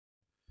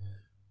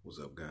What's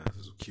up, guys?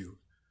 This is Q.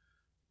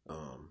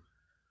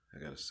 I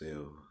got a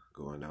sale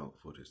going out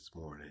for this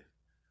morning.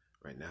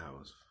 Right now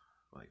it's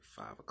like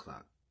 5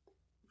 o'clock,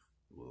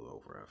 a little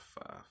over at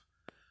 5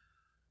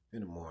 in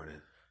the morning.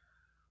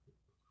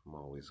 I'm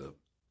always up.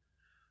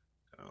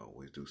 I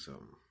always do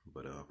something.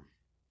 But I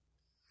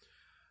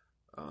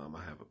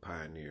have a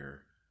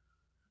Pioneer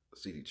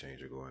CD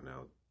changer going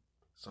out.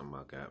 Something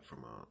I got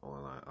from an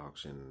online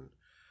auction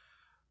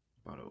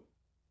about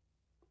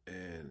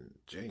in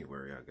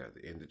January. I got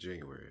the end of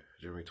January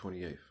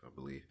 28th, I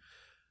believe,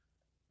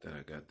 that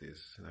I got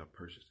this, and I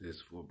purchased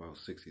this for about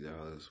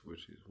 $60,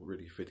 which is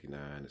really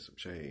 $59 and some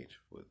change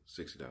with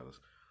 $60.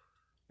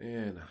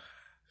 And I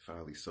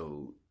finally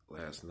sold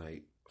last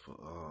night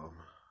for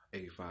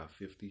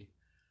 $85.50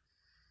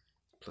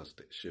 plus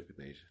the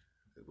shipping,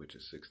 which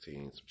is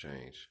 16 some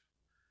change.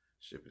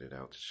 Shipping it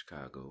out to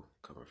Chicago,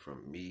 coming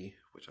from me,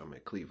 which I'm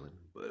in Cleveland,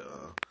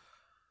 but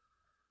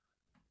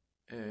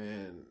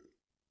and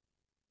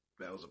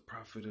that was a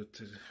profit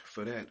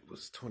for that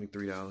was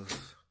 $23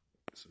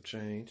 some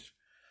change.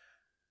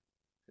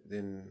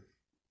 Then,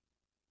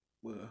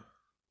 well,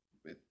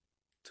 it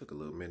took a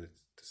little minute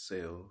to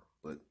sell,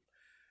 but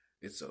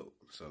it sold.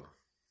 So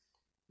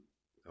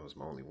that was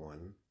my only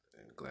one,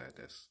 and glad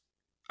that's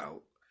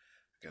out.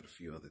 I got a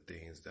few other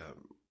things that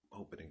I'm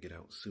hoping to get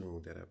out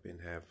soon that I've been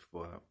having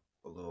for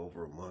a little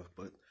over a month,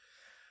 but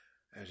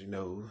as you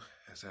know,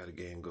 that's how the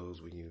game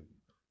goes when you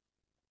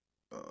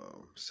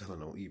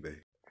selling on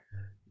eBay.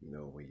 You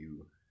know, when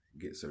you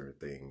get certain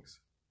things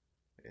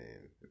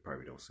and it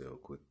probably don't sell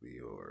quickly,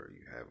 or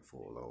you have it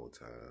for a long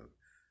time,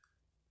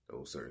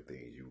 those certain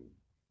things you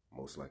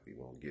most likely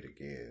won't get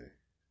again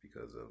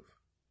because of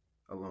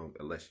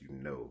unless you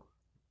know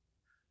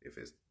if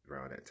it's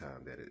around that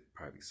time that it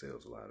probably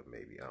sells a lot, of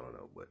maybe, I don't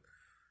know. But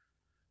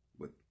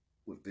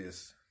with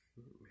this,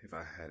 if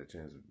I had a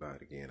chance to buy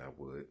it again, I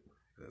would,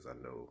 because I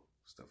know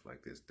stuff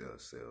like this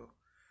does sell.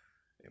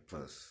 And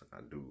plus,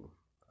 I'm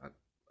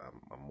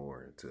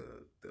more into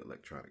the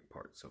electronic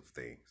parts of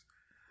things,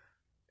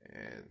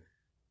 and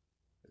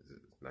it's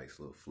a nice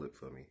little flip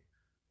for me.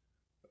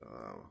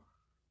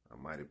 I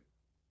might have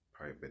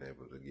probably been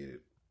able to get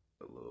it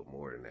a little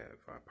more than that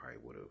if I probably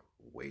would have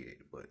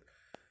waited, but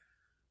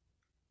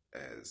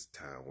as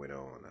time went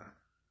on, I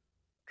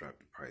dropped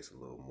the price a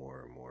little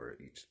more and more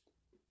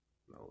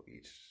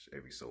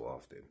every so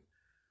often.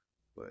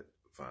 But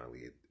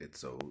finally it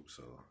sold,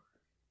 so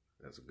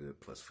that's a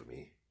good plus for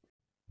me.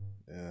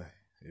 Yeah,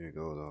 here it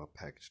goes, all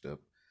packaged up.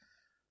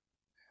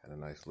 Had a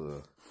nice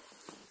little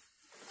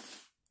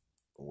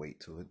weight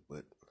to it,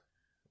 but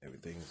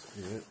everything's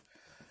good.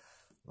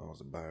 As long as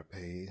the buyer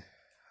paid,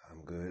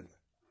 I'm good.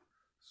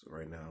 So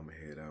right now I'm gonna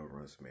head out,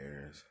 run some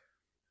errands.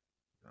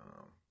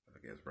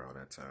 I guess around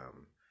that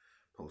time,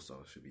 post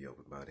office should be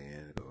open by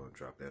then. Go and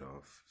drop that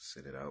off,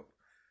 send it out,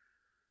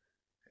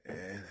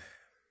 and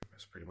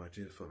that's pretty much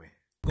it for me.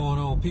 What's going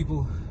on,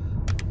 people?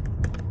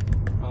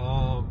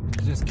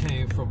 Just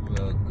came from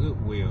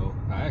Goodwill.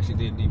 I actually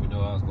didn't even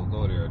know I was gonna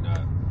go there or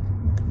not,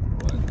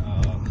 but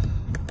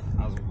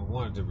I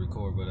wanted to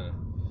record, but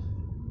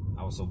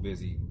I was so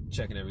busy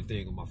checking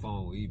everything on my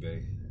phone with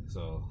eBay,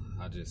 so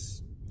I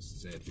just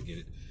said forget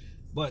it.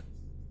 But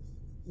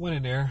went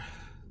in there,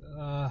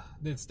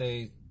 didn't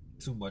stay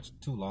too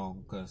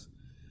long because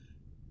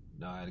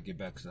I had to get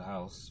back to the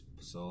house.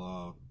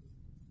 So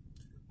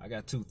I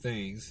got two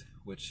things,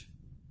 which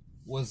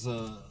was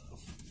a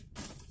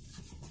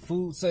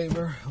food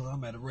saver. Well,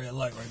 I'm at a red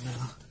light right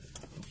now.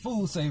 A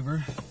food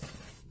saver.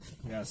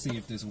 Gotta see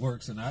if this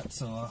works or not,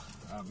 so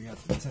I'll be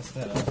have to test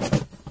that out.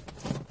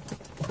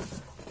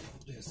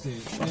 That's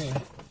it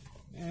there.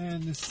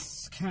 And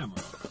this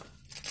camera.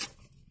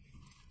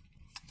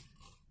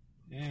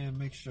 And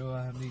make sure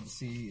I need to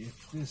see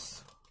if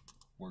this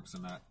works or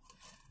not.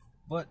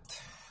 But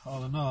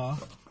all in all,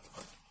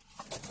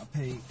 I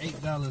paid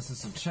 $8 and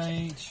some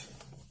change.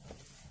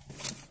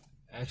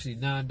 Actually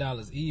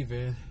 $9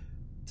 even,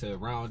 to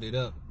round it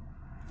up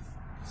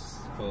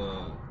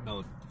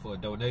for a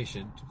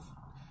donation.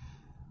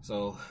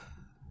 So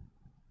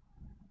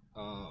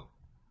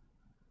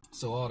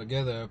all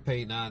together I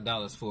paid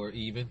 $9 for it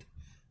even.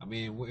 I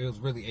mean, it was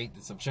really 8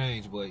 and some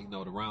change, but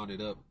to round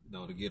it up,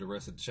 to get the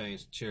rest of the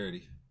change to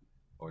charity,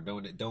 or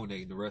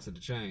donating the rest of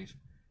the change,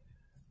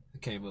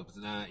 it came up to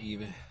 9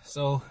 even.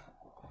 So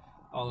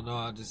all in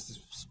all, I just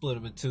split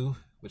them in two,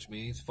 which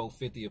means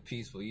 $4.50 a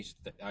piece for each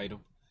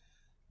item.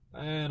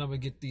 And I'm gonna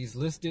get these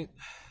listed,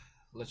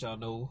 let y'all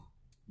know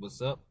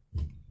what's up,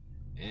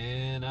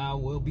 and I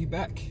will be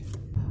back.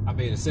 I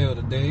made a sale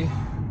today,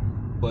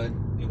 but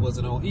it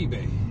wasn't on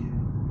eBay.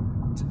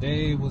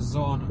 Today was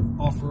on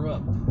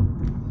OfferUp.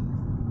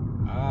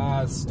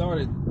 I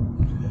started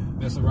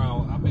messing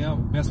around. I mean,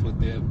 I've messed with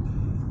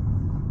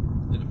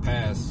them in the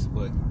past,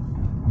 but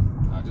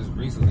I just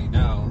recently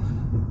now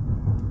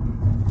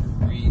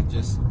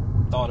just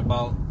thought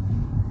about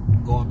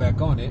going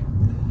back on it.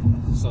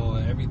 So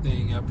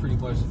everything I pretty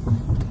much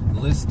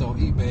list on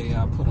eBay,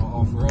 I put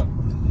on OfferUp.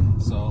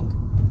 So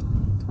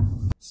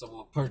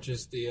someone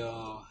purchased the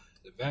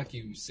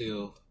vacuum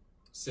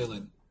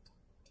sealing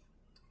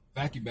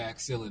vacuum bag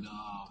sealing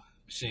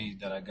machine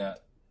that I got.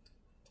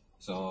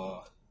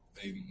 So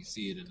maybe you can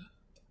see it in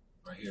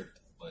right here.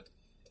 But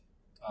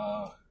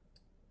I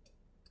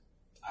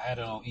had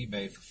it on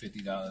eBay for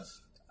 $50.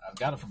 I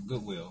got it from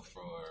Goodwill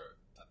for,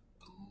 I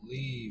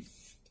believe,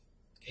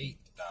 $8.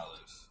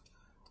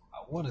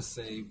 I want to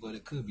say, but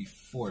it could be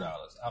 $4.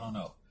 I don't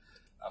know.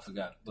 I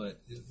forgot. But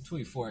it's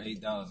between $4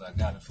 and $8 I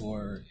got it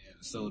for,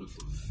 and sold it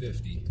for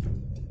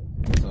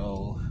 $50.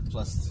 So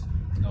plus,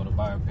 the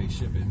buyer pays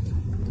shipping,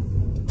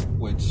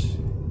 which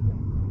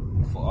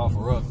for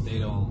OfferUp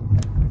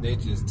they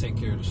just take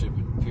care of the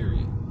shipping,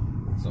 period.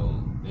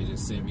 So they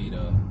just send me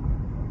the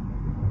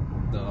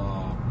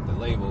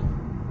label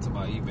to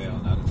my email,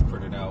 and I just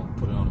print it out,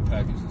 put it on the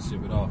package, and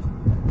ship it off.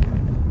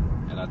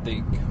 And I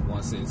think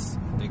once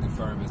they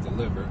confirm it's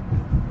delivered,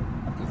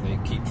 because they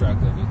keep track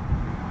of it,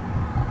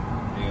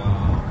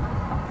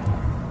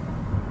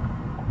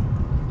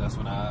 that's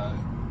when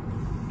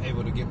I'm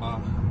able to get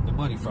the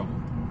money from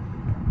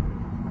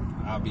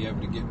them. I'll be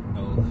able to get,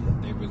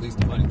 they release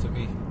the money to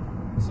me.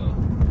 So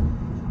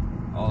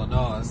all in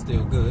all, it's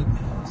still good.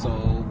 So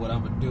what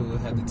I'm gonna do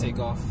is have to take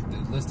off the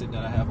listing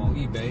that I have on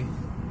eBay,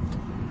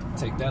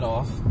 take that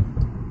off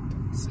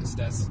since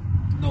that's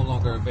no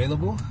longer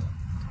available,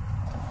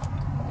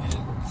 and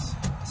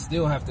I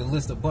still have to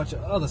list a bunch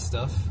of other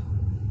stuff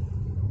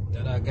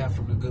that I got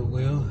from the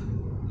Goodwill.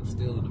 I'm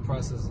still in the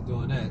process of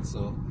doing that.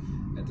 So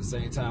at the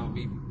same time, I'll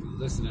be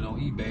listing it on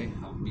eBay.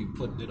 I'll be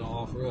putting it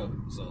on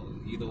OfferUp. So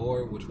either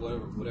or,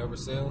 whatever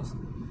sells,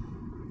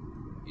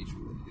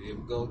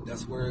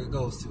 that's where it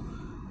goes to.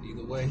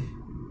 Either way,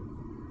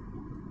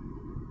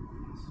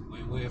 it's a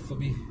win-win for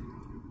me.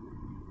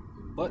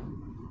 But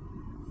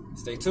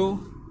stay tuned,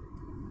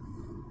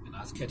 and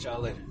I'll catch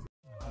y'all later.